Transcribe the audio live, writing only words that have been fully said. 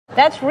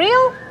That's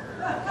real?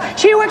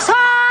 She works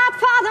hard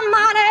for the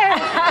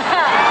money.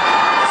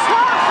 So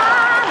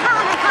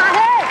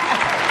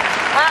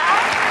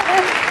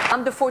hard,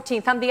 I'm the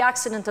 14th. I'm the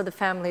accident of the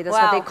family. That's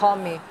what they call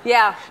me.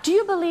 Yeah. Do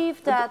you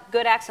believe that?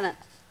 Good accident.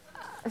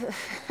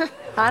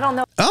 I don't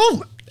know.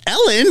 Oh,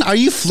 Ellen, are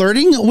you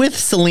flirting with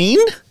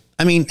Celine?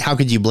 I mean, how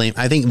could you blame?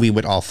 I think we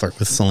would all flirt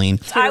with Celine.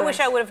 I wish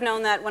I would have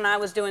known that when I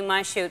was doing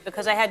my shoot,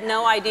 because I had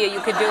no idea you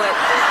could do it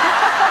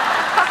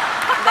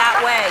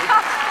that way.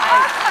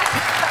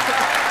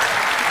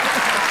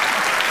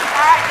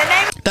 All right, the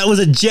name. That was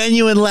a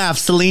genuine laugh.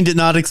 Celine did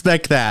not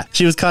expect that.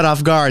 She was caught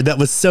off guard. That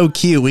was so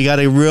cute. We got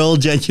a real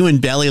genuine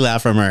belly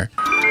laugh from her.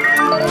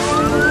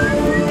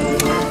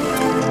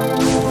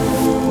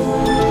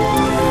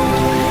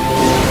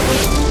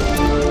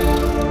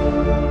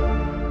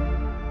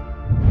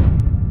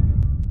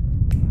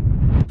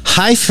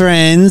 Hi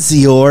friends,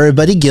 your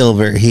buddy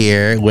Gilbert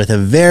here with a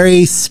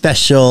very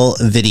special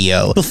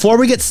video. Before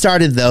we get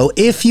started though,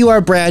 if you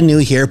are brand new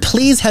here,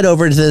 please head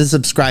over to the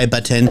subscribe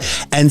button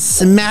and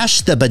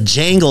smash the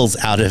bajangles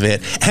out of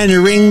it and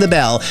ring the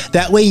bell.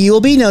 That way you will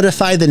be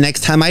notified the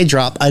next time I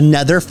drop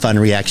another fun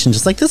reaction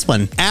just like this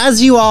one.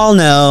 As you all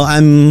know,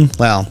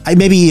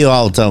 maybe you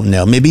all don't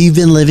know. Maybe you've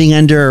been living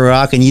under a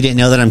rock and you didn't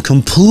know that I'm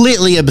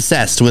completely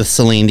obsessed with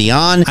Celine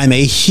Dion. I'm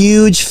a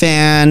huge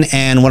fan,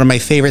 and one of my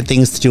favorite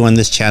things to do on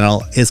this channel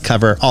is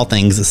cover all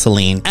things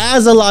Celine.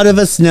 As a lot of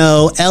us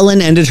know,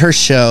 Ellen ended her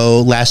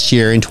show last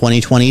year in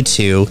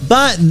 2022,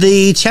 but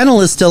the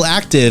channel is still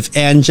active,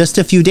 and just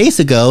a few days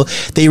ago,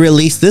 they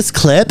released this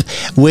clip,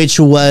 which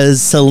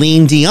was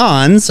Celine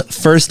Dion's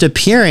first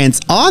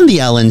appearance on the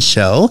Ellen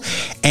show,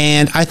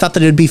 and I thought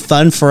that it'd be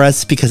fun for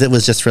us, because it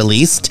was just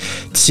released,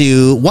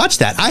 to watch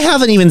that. I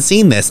haven't even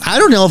seen this. I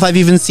don't know if I've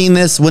even seen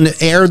this when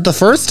it aired the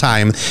first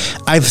time.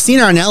 I've seen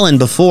her on Ellen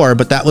before,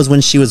 but that was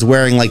when she was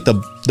wearing like the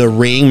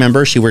ring.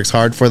 Remember, she works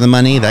hard for the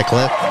money, that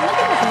clip. Look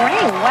at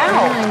this ring.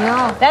 Wow. I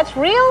know. That's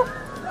real?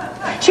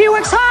 She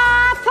works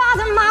hard for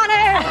the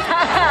money.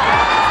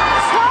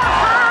 So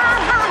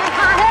hard,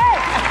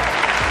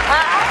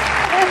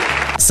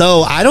 honey.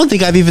 So I don't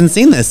think I've even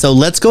seen this. So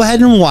let's go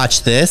ahead and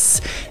watch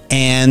this,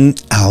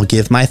 and I'll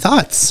give my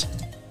thoughts.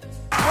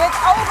 With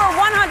over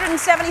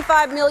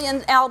 175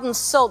 million albums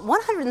sold.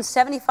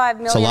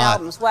 175 million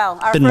albums. Wow.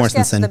 Our first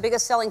guest is the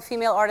biggest selling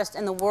female artist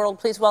in the world.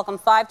 Please welcome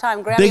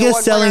five-time Grammy Award winner,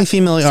 biggest selling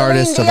female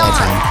artist of all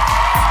time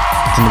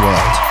in the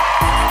world.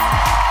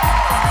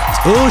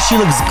 Oh, she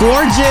looks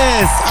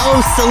gorgeous.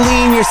 Oh,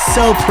 Celine, you're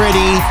so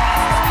pretty.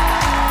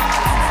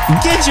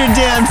 Get your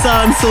dance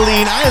on,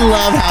 Celine. I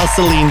love how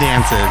Celine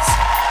dances.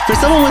 For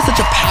someone with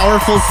such a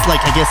powerful,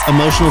 like, I guess,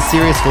 emotional,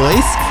 serious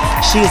voice,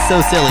 she is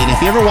so silly. And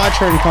if you ever watch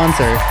her in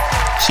concert,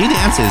 she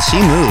dances,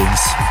 she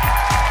moves.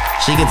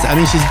 She gets, I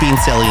mean, she's being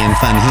silly and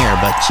fun here,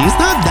 but she's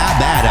not that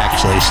bad,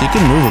 actually. She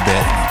can move a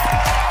bit.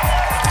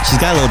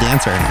 She's got a little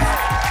dancer in her.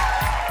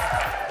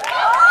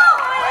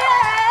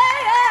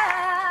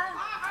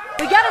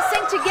 We gotta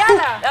sing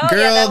together. Oh,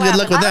 girl, yeah, good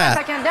luck with that.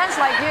 I can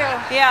dance like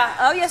you. Yeah,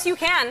 oh yes you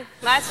can.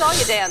 I saw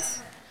you dance.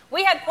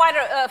 We had quite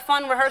a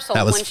fun rehearsal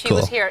when she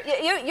was here.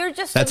 You're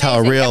just That's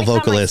amazing. how a real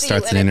vocalist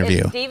starts an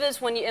interview. At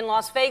Divas, when you in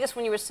Las Vegas,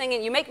 when you were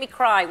singing, you make me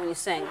cry when you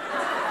sing.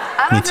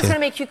 I don't know if it's gonna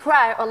make you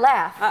cry or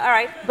laugh. All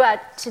right.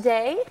 But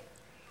today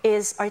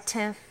is our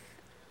 10th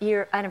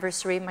year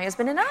anniversary, my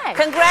husband and I.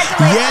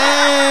 Congratulations.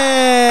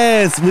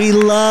 Yes, we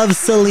love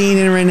Celine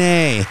and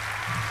Renee.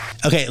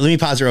 Okay, let me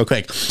pause real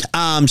quick.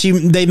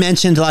 They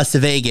mentioned Las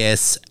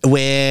Vegas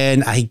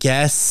when, I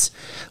guess,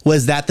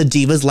 was that the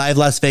Divas Live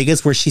Las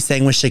Vegas, where she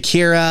sang with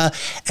Shakira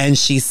and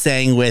she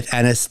sang with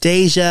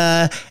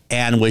Anastasia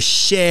and with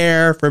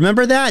Cher.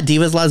 Remember that?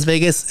 Divas Las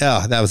Vegas?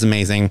 Oh, that was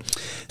amazing.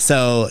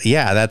 So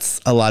yeah,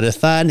 that's a lot of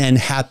fun, and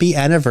happy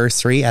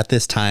anniversary at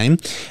this time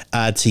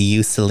to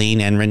you,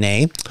 Celine and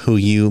Renee, who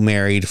you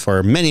married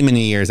for many,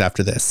 many years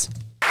after this.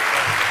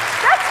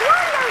 That's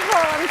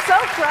wonderful. I'm so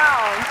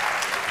proud.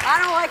 I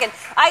don't like it.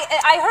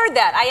 I heard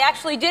that. I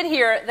actually did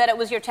hear that it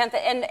was your 10th.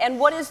 And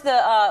what is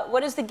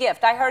the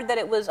gift? I heard that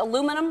it was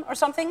aluminum or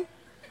something.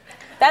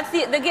 That's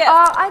the gift.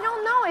 I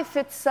don't know if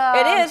it's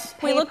it is.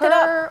 We looked it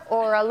up.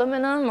 Or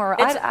aluminum, or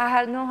I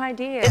had no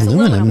idea. It's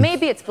aluminum.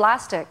 Maybe it's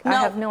plastic. No. I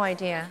have no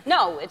idea.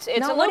 No, it's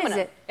aluminum. What is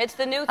it? It's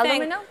the new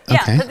thing. Aluminum?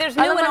 Yeah, okay. there's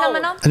new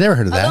and old. I never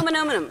heard of that.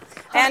 Aluminum.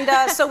 And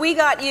so we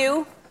got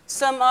you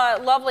some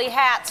lovely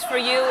hats for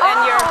you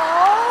and your.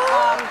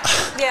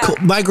 Yeah. Cool.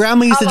 My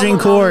grandma used to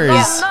drink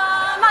Coors. Yeah.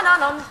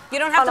 You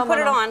don't have to put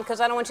it on,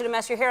 because I don't want you to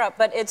mess your hair up,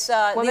 but it's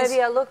well,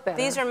 maybe I look better.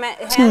 These are handmade.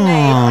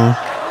 Aww.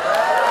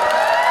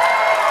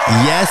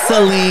 Yes,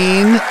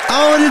 Celine.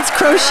 Oh, and it's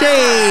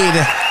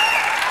crocheted.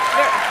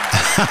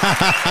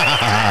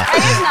 That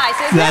is nice,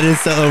 isn't it? That is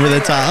so over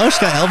the top. Oh, she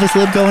got Elvis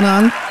lip going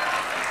on.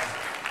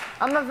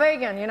 I'm a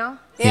vegan, you know?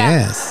 Yeah.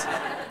 Yes.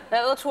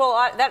 That looks well.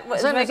 That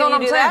was That's making all you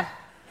I'm do saying. that?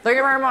 Thank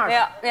you very much.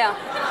 Yeah, yeah.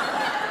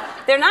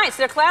 They're nice.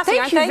 They're classy,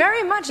 aren't they? Thank you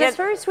very much. That's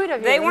very sweet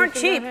of you. They weren't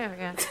cheap.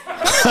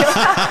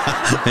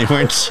 They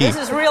weren't cheap. This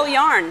is real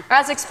yarn.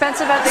 As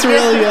expensive as it's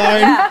real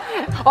yarn.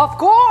 Yeah. Of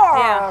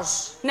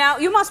course. Yeah. Now,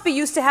 you must be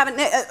used to having...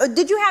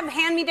 did you have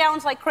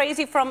hand-me-downs like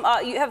crazy from...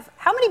 you have...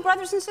 How many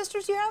brothers and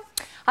sisters do you have?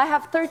 I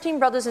have 13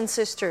 brothers and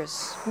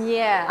sisters.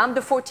 Yeah, I'm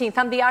the 14th.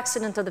 I'm the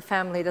accident of the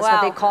family. That's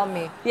what they call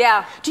me.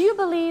 Yeah. Do you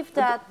believe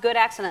that... Good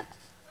accident.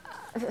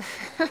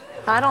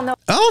 I don't know.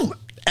 Oh,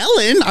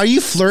 Ellen, are you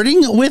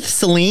flirting with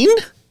Celine?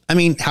 I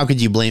mean, how could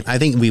you blame? I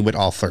think we would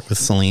all flirt with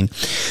Celine.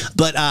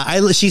 But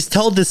she's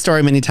told this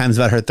story many times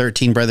about her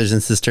 13 brothers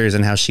and sisters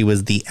and how she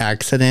was the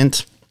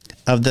accident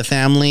of the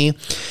family.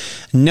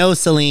 No,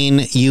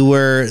 Celine, you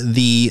were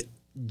the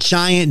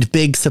giant,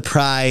 big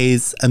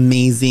surprise,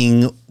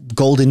 amazing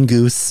golden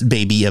goose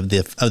baby of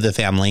the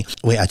family.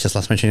 Wait, I just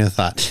lost my train of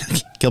thought.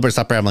 Gilbert,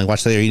 stop rambling.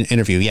 Watch the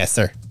interview. Yes,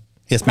 sir.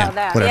 Yes, ma'am.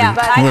 Whatever. Yeah,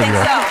 but I think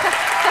so.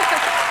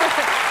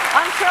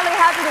 I'm surely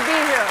happy to be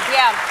here.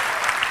 Yeah.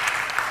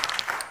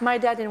 My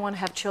dad didn't want to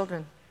have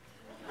children.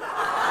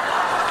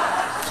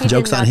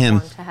 Joke's on him. He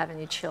did not want to have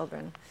any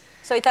children.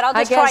 So he thought, I'll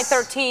just try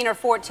 13 or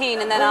 14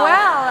 and then I'll...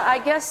 Well, I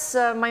guess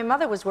my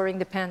mother was wearing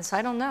the pants.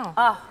 I don't know.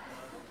 Oh.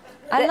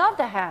 I love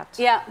the hat.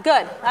 Yeah,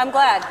 good. I'm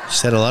glad. She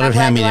said a lot of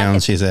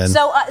hand-me-downs, she said.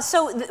 So,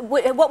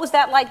 what was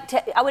that like?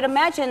 I would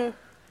imagine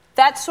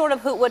that's sort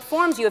of what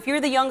forms you. If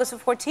you're the youngest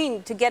of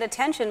 14, to get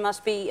attention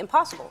must be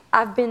impossible.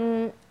 I've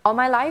been all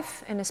my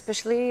life, and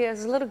especially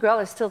as a little girl,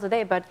 and still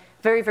today, but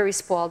very, very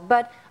spoiled.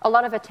 But a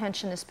lot of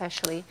attention,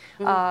 especially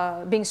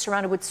being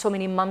surrounded with so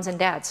many moms and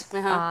dads.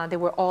 They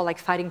were all like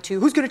fighting to,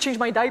 who's going to change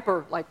my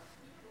diaper? Like,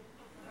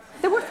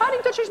 they were fighting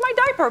to change my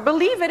diaper.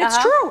 Believe it, it's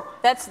true.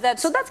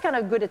 So that's kind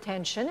of good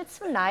attention. It's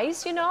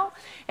nice, you know.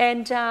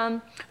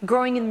 And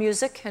growing in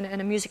music and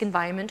in a music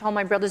environment, all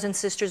my brothers and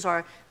sisters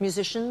are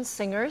musicians,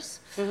 singers.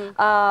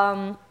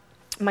 My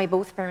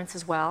both parents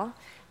as well.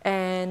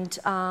 And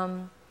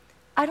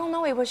I don't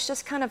know, it was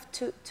just kind of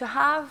to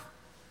have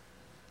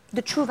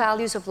the true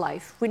values of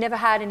life. We never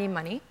had any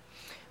money,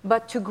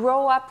 but to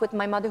grow up with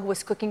my mother who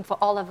was cooking for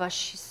all of us,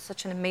 she's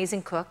such an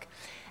amazing cook,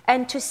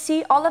 and to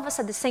see all of us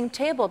at the same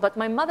table. But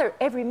my mother,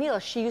 every meal,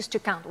 she used to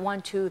count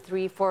 1, 2,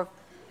 3, 4.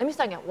 Let me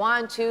start again.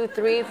 1, 2,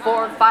 3,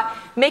 4,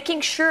 5,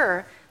 making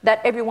sure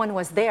that everyone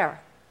was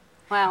there.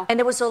 Wow. And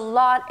there was a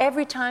lot,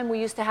 every time we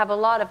used to have a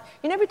lot of,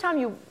 you know, every time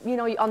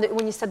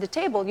when you set the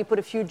table, you put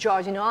a few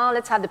jars, you know, oh,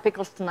 let's have the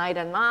pickles tonight,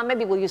 and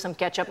maybe we'll use some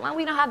ketchup.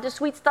 We don't have the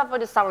sweet stuff or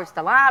the sour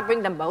stuff.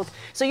 Bring them both.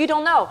 So you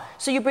don't know.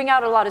 So you bring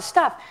out a lot of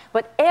stuff.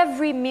 But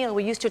every meal,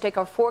 we used to take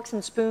our forks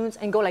and spoons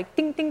and go like,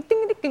 ting, ting,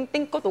 ting, ting, ting,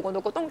 ting,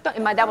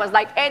 and my dad was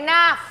like,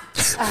 enough.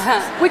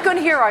 We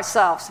couldn't hear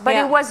ourselves. But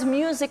it was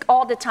music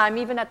all the time,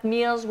 even at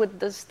meals with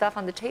the stuff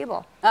on the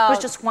table. It was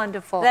just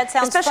wonderful. That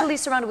sounds especially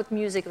surrounded with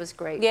music, it was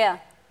great. Yeah.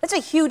 That's a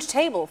huge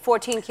table,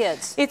 14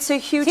 kids. It's a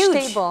huge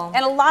table.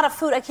 And a lot of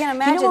food. I can't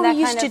imagine that. You know what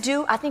we used to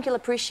do? I think you'll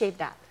appreciate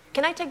that.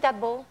 Can I take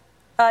that bowl?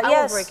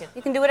 Yes, will break it.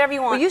 You can do whatever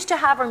you want. We used to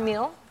have our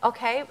meal,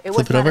 okay? It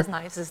was not as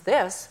nice as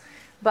this,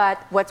 but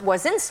what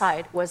was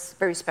inside was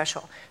very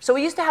special. So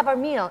we used to have our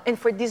meal, and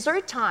for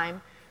dessert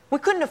time, we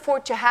couldn't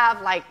afford to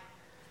have like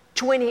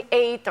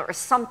 28 or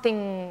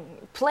something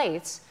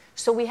plates,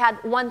 so we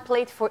had one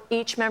plate for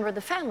each member of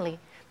the family.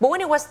 But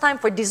when it was time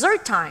for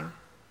dessert time,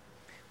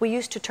 we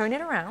used to turn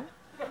it around.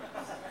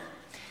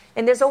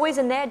 And there's always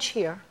an edge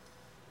here.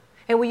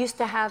 And we used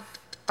to have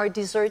our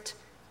dessert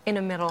in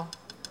the middle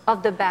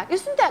of the back.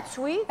 Isn't that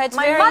sweet? That's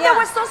My mother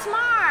was so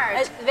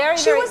smart.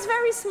 She was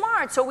very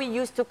smart. So we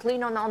used to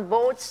clean on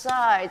both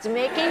sides,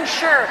 making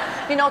sure.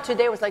 You know,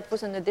 today was like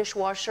put in the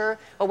dishwasher,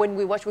 or when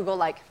we wash, we go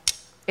like,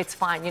 it's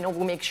fine. You know,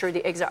 we'll make sure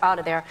the eggs are out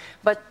of there.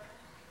 But,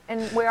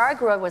 and where I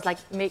grew up was like,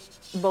 make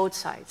both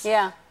sides.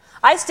 Yeah.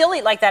 I still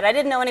eat like that. I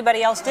didn't know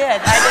anybody else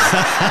did.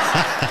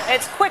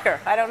 It's quicker.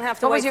 I don't have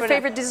to wait. What was your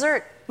favorite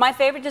dessert? My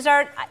favorite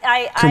dessert?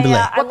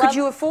 What could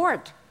you afford?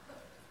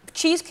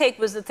 Cheesecake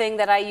was the thing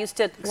that I used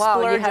to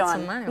splurge you had on.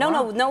 Some money.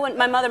 No one.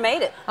 My mother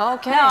made it.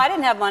 Okay. No, I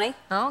didn't have money.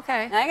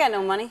 Okay. I got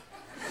no money.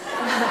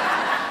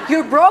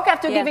 You're broke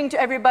after giving to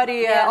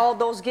everybody all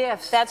those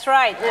gifts. That's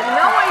right. There's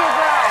no way you're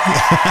broke.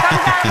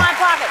 Comes out of my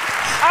pocket.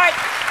 All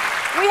right.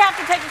 We have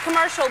to take a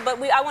commercial, but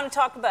I want to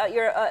talk about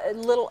your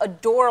little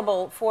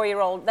adorable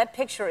 4-year-old. That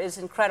picture is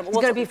incredible.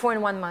 He's going to be 4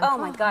 in 1 month. Oh,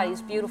 my God,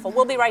 he's beautiful.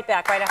 We'll be right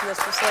back right after this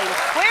for Celine.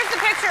 Where's the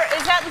picture?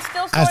 Is that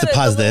still I have to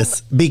pause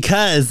this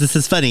because this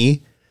is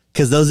funny.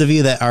 Because those of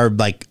you that are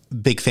like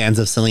big fans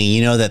of Celine,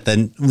 you know that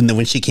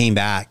when she came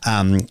back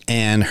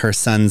and her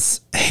son's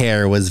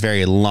hair was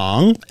very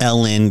long,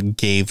 Ellen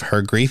gave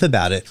her grief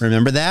about it.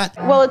 Remember that?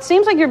 Well, it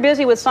seems like you're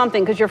busy with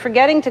something because you're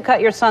forgetting to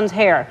cut your son's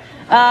hair.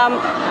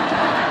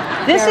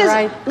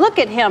 Look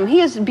at him.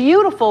 He is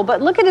beautiful,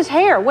 but look at his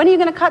hair. When are you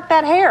going to cut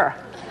that hair?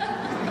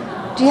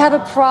 Do you have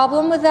a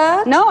problem with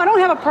that? No, I don't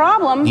have a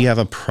problem. You have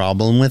a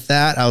problem with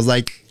that? I was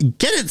like,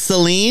 get it,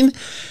 Celine.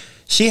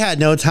 She had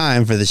no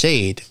time for the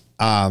shade.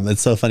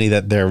 It's so funny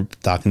that they're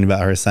talking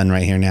about her son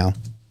right here now.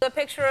 The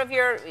picture of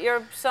your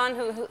son,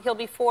 he'll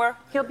be 4?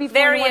 He'll be 4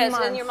 there in he 1 is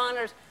month. in your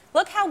monitors.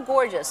 Look how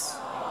gorgeous.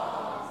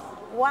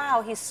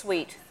 Wow, he's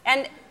sweet.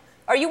 And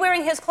are you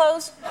wearing his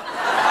clothes?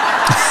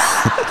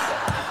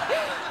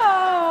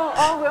 Oh,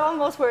 we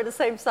almost were the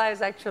same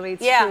size, actually.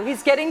 It's true.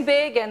 He's getting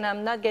big, and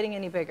I'm not getting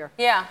any bigger.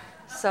 Yeah.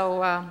 So,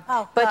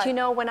 but you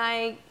know, when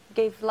I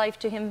gave life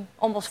to him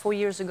almost 4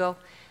 years ago,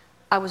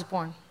 I was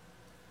born.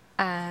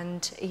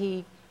 And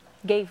he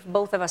gave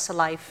both of us a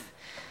life.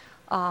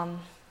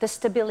 The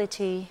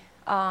stability,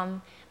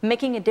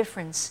 making a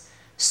difference.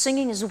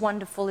 Singing is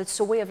wonderful. It's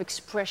a way of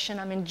expression.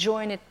 I'm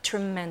enjoying it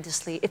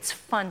tremendously. It's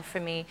fun for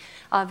me,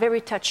 very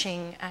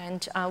touching.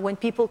 And when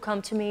people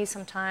come to me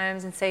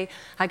sometimes and say,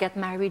 I got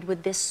married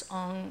with this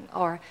song,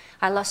 or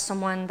I lost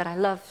someone that I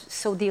love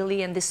so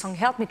dearly and this song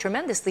helped me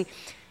tremendously,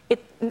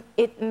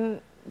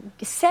 it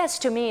says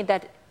to me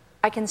that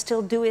I can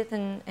still do it,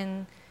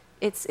 and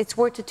it's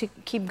worth it to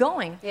keep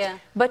going. Yeah.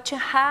 But to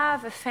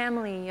have a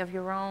family of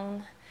your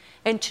own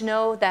and to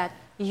know that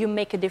you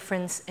make a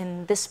difference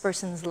in this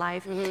person's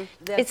life.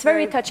 It's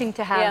very touching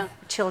to have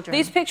children.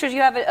 These pictures, you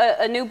have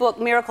a new book,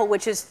 Miracle,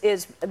 which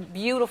is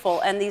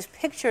beautiful, and these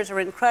pictures are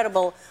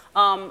incredible.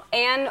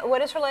 Anne,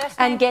 what is her last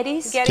name? Anne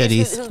Geddes.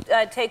 Geddes, who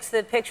takes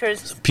the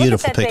pictures.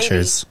 Beautiful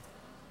pictures. Baby.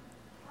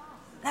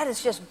 That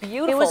is just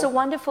beautiful. It was a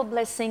wonderful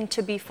blessing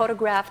to be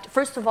photographed.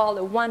 First of all,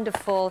 a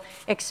wonderful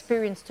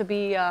experience to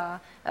be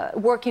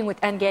working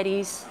with Anne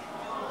Geddes.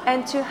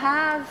 And to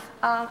have,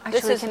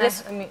 actually,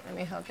 let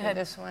me help you.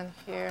 This one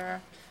here.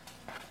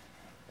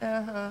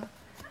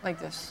 Like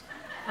this.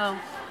 Oh.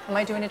 Am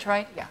I doing it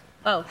right? Yeah.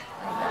 Oh.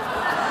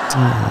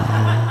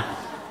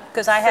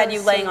 Because I had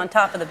you laying on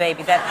top of the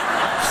baby. That,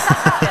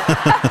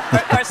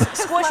 or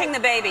squishing the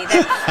baby.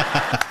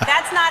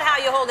 That's not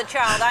how you hold a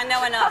child. I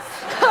know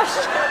enough.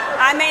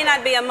 I may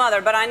not be a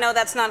mother, but I know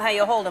that's not how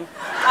you hold them.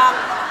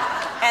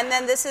 And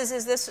then this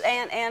is this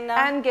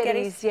Anne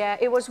Geddes, yeah.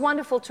 It was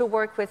wonderful to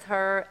work with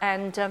her,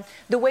 and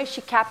the way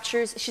she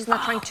captures, she's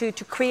not trying to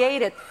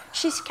create it.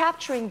 She's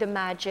capturing the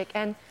magic,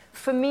 and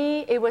for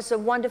me, it was a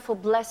wonderful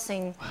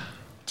blessing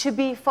to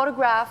be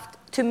photographed,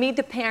 to meet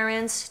the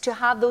parents, to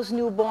have those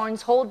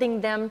newborns,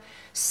 holding them,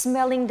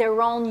 smelling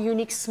their own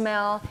unique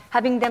smell,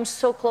 having them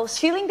so close,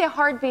 feeling their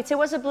heartbeats. It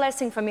was a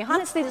blessing for me.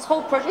 Honestly, this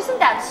whole project, isn't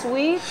that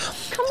sweet?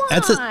 Come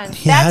on.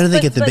 How do they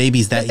get the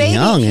babies that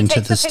young into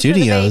the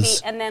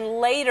studios? The baby, and then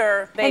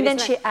later, and then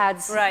she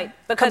adds. Right.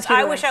 Because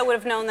I wish I would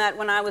have known that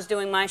when I was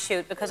doing my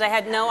shoot, because I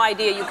had no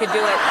idea you could do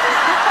it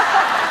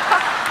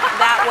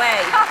that way.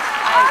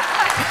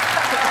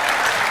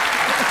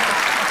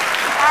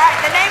 All right,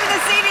 the name of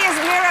the CD is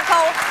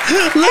Miracle.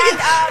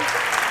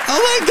 Oh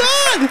my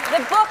God!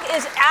 The book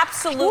is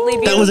absolutely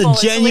beautiful. That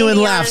was a genuine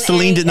laugh.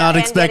 Celine did not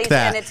expect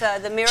that.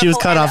 She was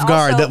caught off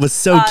guard. That was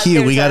so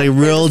cute. We got a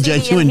real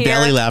genuine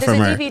belly laugh from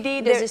her. There's a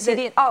DVD, there's a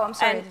CD. Oh, I'm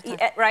sorry.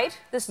 Right?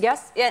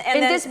 Yes.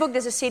 In this book,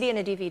 there's a CD and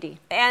a DVD.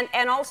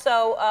 And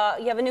also,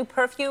 you have a new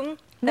perfume.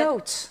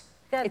 Notes.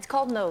 It's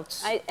called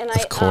Notes.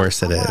 Of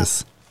course it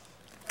is.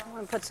 I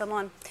want to put some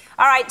on.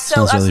 All right,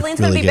 so Celine's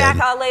going to be back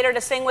later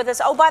to sing with us.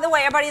 Oh, by the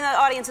way, everybody in the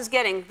audience is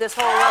getting this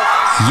whole...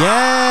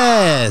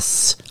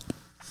 Yes!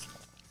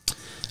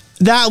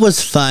 That was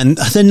fun.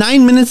 The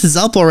 9 minutes is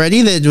up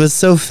already. That was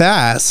so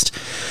fast.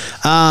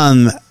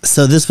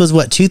 So this was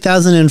what,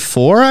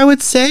 2004, I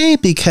would say?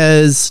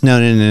 Because, no.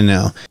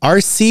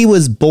 RC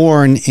was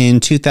born in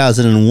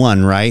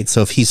 2001, right?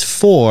 So if he's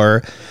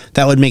 4,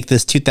 that would make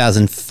this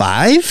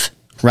 2005,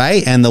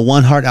 right? And the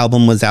One Heart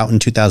album was out in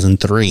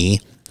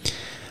 2003.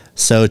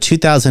 So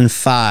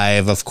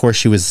 2005, of course,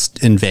 she was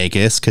in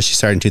Vegas because she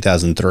started in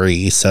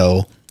 2003.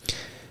 So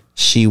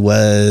she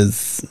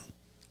was...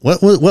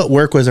 What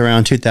work was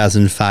around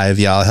 2005,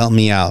 y'all? Help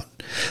me out.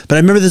 But I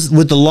remember this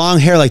with the long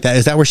hair like that.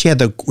 Is that where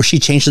she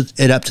changed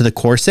it up to the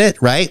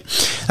corset, right?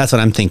 That's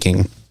what I'm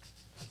thinking.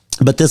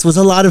 But this was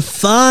a lot of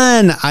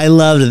fun. I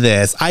loved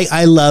this.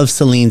 I love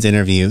Celine's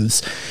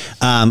interviews.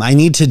 I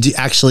need to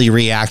actually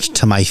react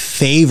to my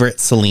favorite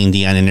Celine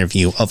Dion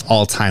interview of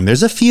all time.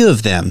 There's a few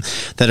of them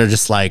that are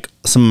just like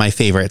some of my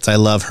favorites. I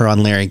love her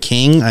on Larry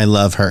King. I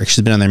love her.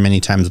 She's been on there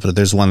many times, but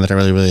there's one that I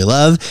really, really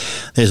love.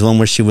 There's one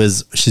where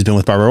she's been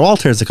with Barbara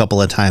Walters a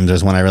couple of times.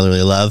 There's one I really,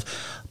 really love.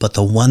 But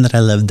the one that I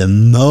love the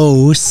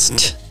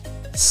most,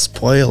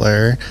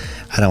 spoiler,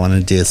 I don't want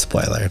to do a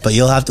spoiler, but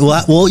you'll have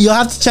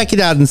to check it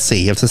out and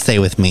see. You have to stay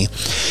with me.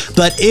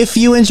 But if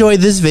you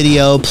enjoyed this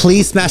video,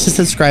 please smash the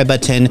subscribe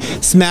button,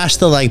 smash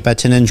the like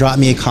button, and drop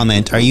me a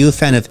comment. Are you a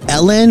fan of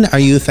Ellen? Are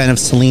you a fan of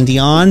Celine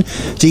Dion?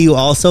 Do you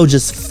also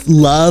just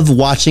love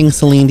watching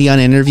Celine Dion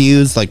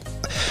interviews? Like,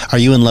 are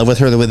you in love with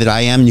her the way that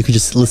I am? You could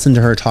just listen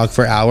to her talk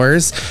for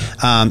hours.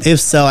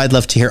 If so, I'd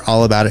love to hear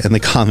all about it in the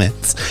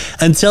comments.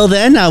 Until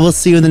then, I will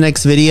see you in the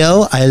next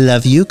video. I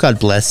love you. God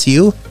bless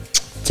you.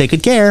 Take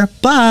good care.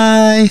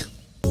 Bye.